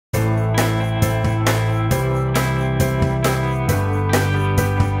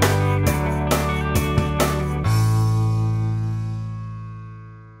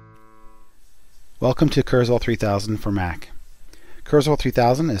Welcome to Kurzweil 3000 for Mac. Kurzweil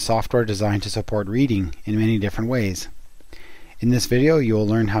 3000 is software designed to support reading in many different ways. In this video you will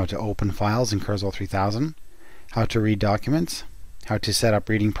learn how to open files in Kurzweil 3000, how to read documents, how to set up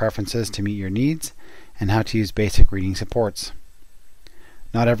reading preferences to meet your needs, and how to use basic reading supports.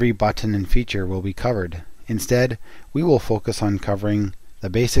 Not every button and feature will be covered. Instead, we will focus on covering the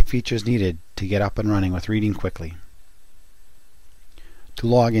basic features needed to get up and running with reading quickly. To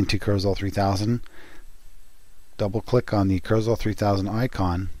log into Kurzweil 3000, double-click on the Kurzweil 3000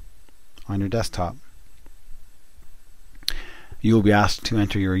 icon on your desktop. You will be asked to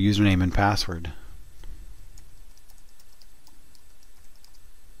enter your username and password.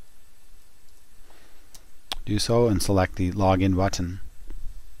 Do so and select the Login button.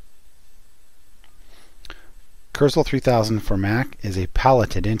 Kurzweil 3000 for Mac is a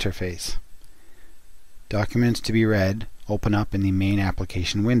paletted interface. Documents to be read open up in the main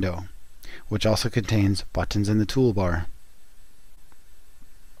application window, which also contains buttons in the toolbar.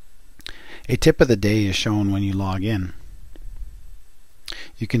 A tip of the day is shown when you log in.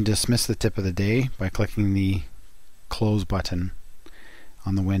 You can dismiss the tip of the day by clicking the Close button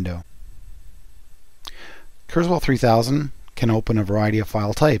on the window. Kurzweil 3000 can open a variety of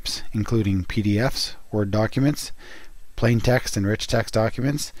file types, including PDFs, Word documents, plain text and rich text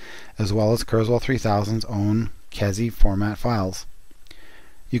documents, as well as Kurzweil 3000's own CSV format files.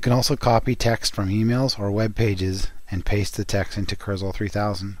 You can also copy text from emails or web pages and paste the text into Kurzweil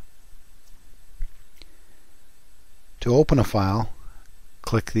 3000. To open a file,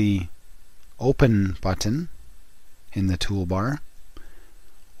 click the Open button in the toolbar,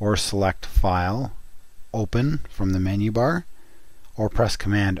 or select File, Open from the menu bar, or press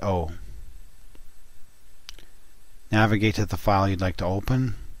Command O. Navigate to the file you'd like to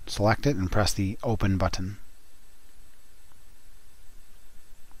open, select it, and press the Open button.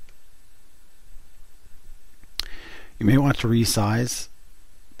 You may want to resize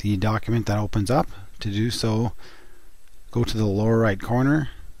the document that opens up. To do so, go to the lower right corner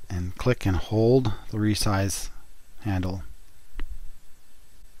and click and hold the resize handle.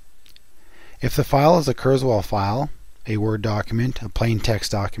 If the file is a Kurzweil file, a Word document, a plain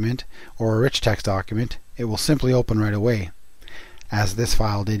text document, or a rich text document, it will simply open right away, as this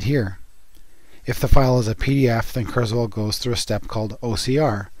file did here. If the file is a PDF, then Kurzweil goes through a step called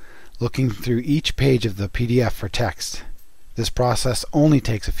OCR, looking through each page of the PDF for text. This process only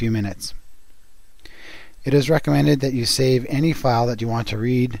takes a few minutes. It is recommended that you save any file that you want to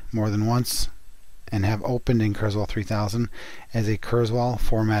read more than once and have opened in Kurzweil 3000 as a Kurzweil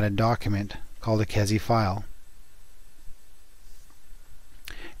formatted document called a CSV file.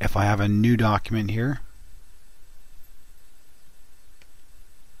 If I have a new document here,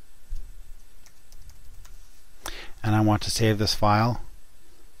 and I want to save this file,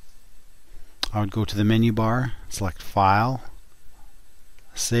 I would go to the menu bar, select File,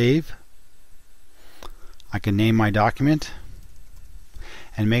 Save. I can name my document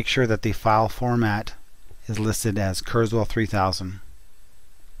and make sure that the file format is listed as Kurzweil 3000.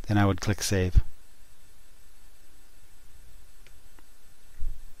 Then I would click Save.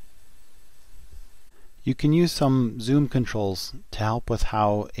 You can use some zoom controls to help with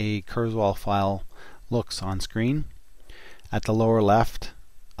how a Kurzweil file looks on screen. At the lower left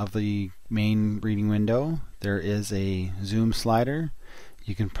of the main reading window, there is a zoom slider.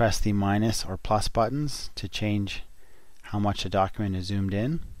 You can press the minus or plus buttons to change how much a document is zoomed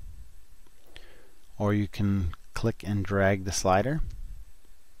in, or you can click and drag the slider.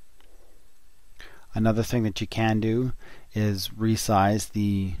 Another thing that you can do is resize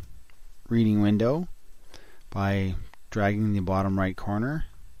the reading window by dragging the bottom right corner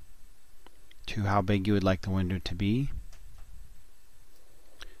to how big you would like the window to be.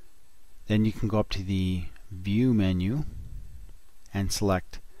 Then you can go up to the View menu and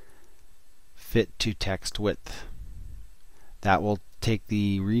select Fit to Text Width. That will take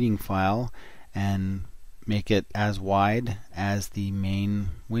the reading file and make it as wide as the main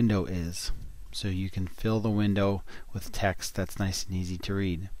window is, so you can fill the window with text that's nice and easy to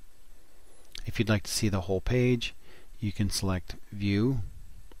read. If you'd like to see the whole page, you can select View,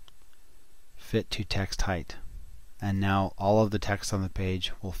 Fit to Text Height, and now all of the text on the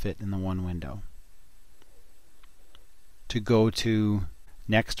page will fit in the one window. To go to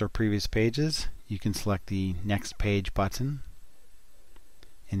Next or Previous Pages, you can select the Next Page button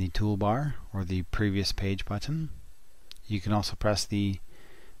in the toolbar, or the Previous Page button. You can also press the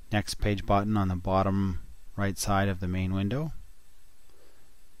Next Page button on the bottom right side of the main window,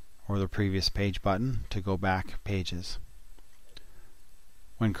 or the Previous Page button to go back pages.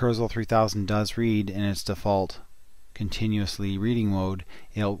 When Kurzweil 3000 does read in its default continuously reading mode,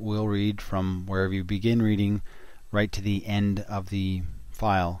 it will read from wherever you begin reading right to the end of the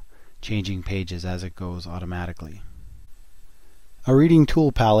file, changing pages as it goes automatically. A reading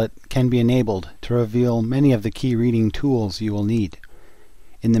tool palette can be enabled to reveal many of the key reading tools you will need.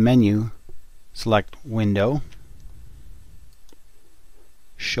 In the menu, select Window,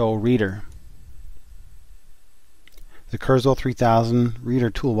 Show Reader. The Kurzweil 3000 Reader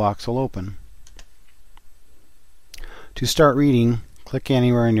toolbox will open. To start reading, click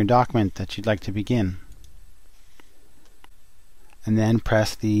anywhere in your document that you'd like to begin, and then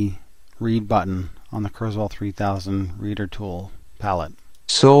press the Read button on the Kurzweil 3000 Reader tool palette.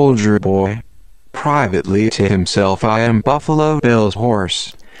 Soldier boy. Privately to himself, I am Buffalo Bill's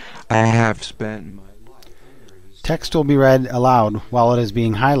horse. I have spent my life under his... Text will be read aloud while it is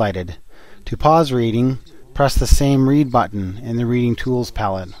being highlighted. To pause reading, press the same Read button in the Reading Tools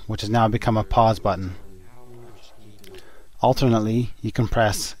palette, which has now become a Pause button. Alternately, you can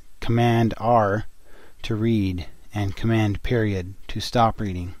press Command R to read and Command period to stop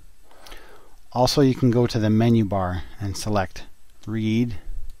reading. Also, you can go to the menu bar and select Read,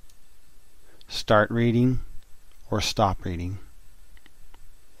 Start Reading, or Stop Reading.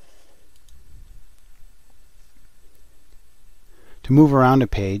 To move around a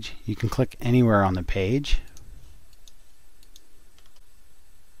page, you can click anywhere on the page.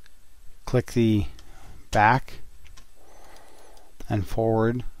 Click the back and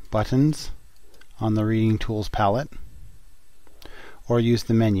forward buttons on the Reading Tools palette, or use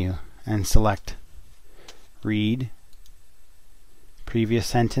the menu and select Read, Previous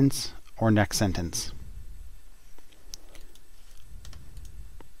Sentence, or Next Sentence.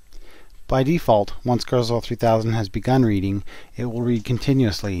 By default, once Kurzweil 3000 has begun reading, it will read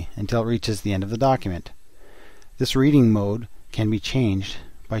continuously until it reaches the end of the document. This reading mode can be changed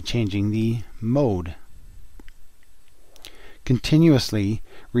by changing the mode. Continuously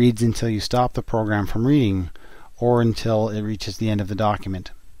reads until you stop the program from reading, or until it reaches the end of the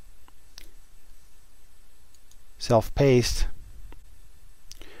document. Self-paste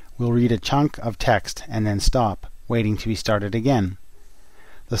will read a chunk of text and then stop, waiting to be started again.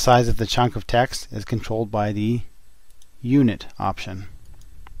 The size of the chunk of text is controlled by the Unit option.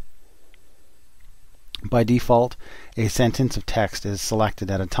 By default, a sentence of text is selected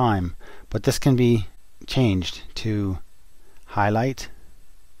at a time, but this can be changed to highlight,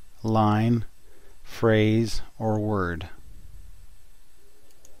 line, phrase, or word.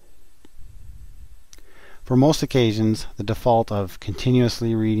 For most occasions, the default of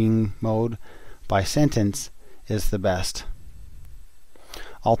continuously reading mode by sentence is the best.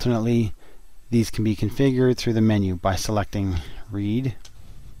 Alternately, these can be configured through the menu by selecting Read,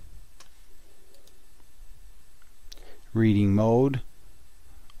 Reading Mode,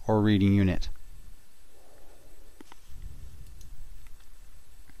 or Reading Unit.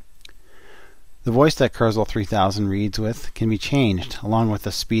 The voice that Kurzweil 3000 reads with can be changed along with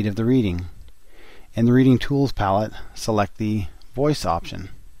the speed of the reading. In the Reading Tools palette, select the Voice option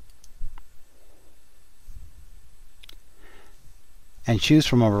and choose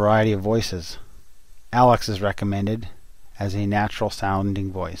from a variety of voices. Alex is recommended as a natural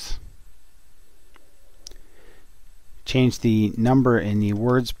sounding voice. Change the number in the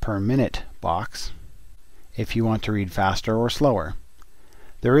words per minute box if you want to read faster or slower.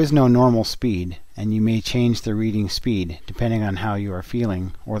 There is no normal speed, and you may change the reading speed depending on how you are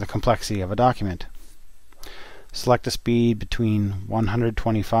feeling or the complexity of a document. Select a speed between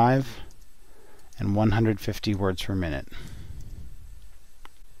 125 and 150 words per minute,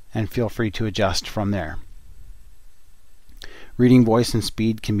 and feel free to adjust from there. Reading voice and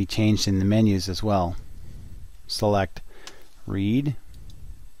speed can be changed in the menus as well. Select Read,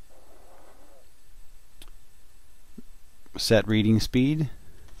 Set Reading Speed,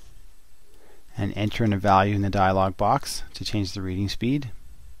 and enter in a value in the dialog box to change the reading speed.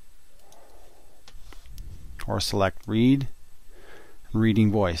 Or select Read,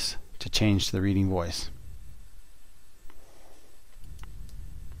 Reading Voice to change the reading voice.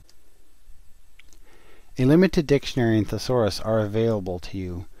 A limited dictionary and thesaurus are available to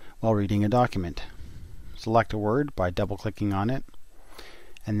you while reading a document. Select a word by double-clicking on it,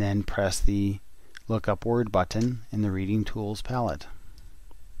 and then press the Look Up Word button in the Reading Tools palette.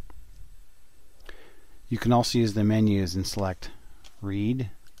 You can also use the menus and select Read,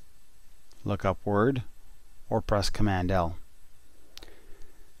 Look Up Word, or press Command L.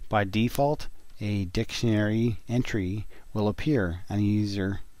 By default, a dictionary entry will appear, and a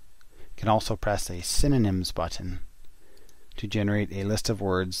user can also press a Synonyms button to generate a list of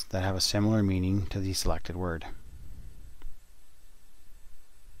words that have a similar meaning to the selected word.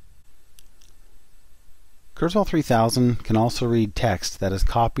 Kurzweil 3000 can also read text that is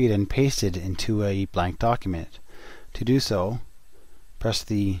copied and pasted into a blank document. To do so, press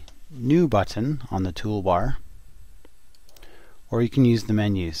the New button on the toolbar, or you can use the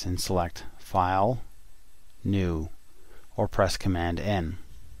menus and select File, New, or press Command N.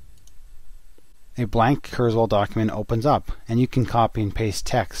 A blank Kurzweil document opens up, and you can copy and paste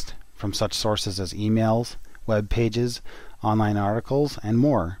text from such sources as emails, web pages, online articles, and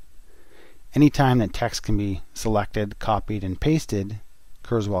more. Anytime that text can be selected, copied, and pasted,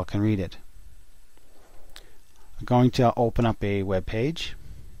 Kurzweil can read it. I'm going to open up a web page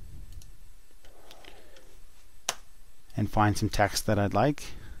and find some text that I'd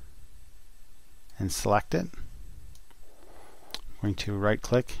like and select it. I'm going to right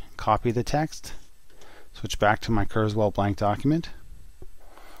click, copy the text, switch back to my Kurzweil blank document,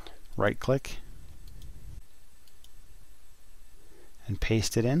 right click, and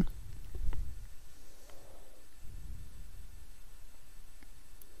paste it in.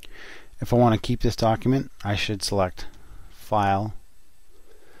 If I want to keep this document, I should select File,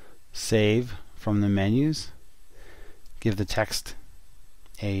 Save from the menus, give the text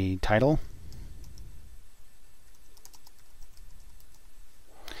a title,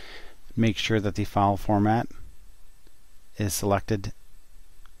 make sure that the file format is selected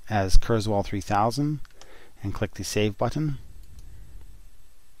as Kurzweil 3000 and click the Save button.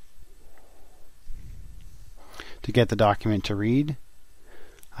 To get the document to read,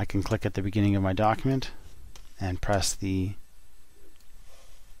 I can click at the beginning of my document and press the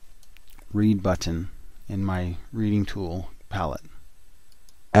Read button in my reading tool palette.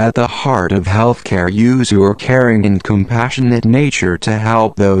 At the heart of healthcare, use your caring and compassionate nature to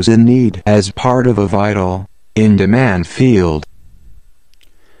help those in need as part of a vital, in-demand field.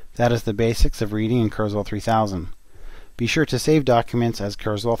 That is the basics of reading in Kurzweil 3000. Be sure to save documents as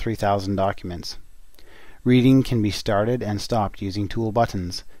Kurzweil 3000 documents. Reading can be started and stopped using tool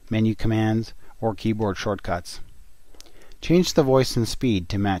buttons, menu commands, or keyboard shortcuts. Change the voice and speed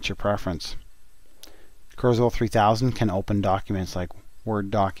to match your preference. Kurzweil 3000 can open documents like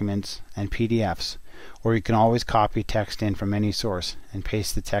Word documents and PDFs, or you can always copy text in from any source and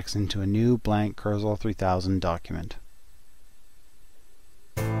paste the text into a new blank Kurzweil 3000 document.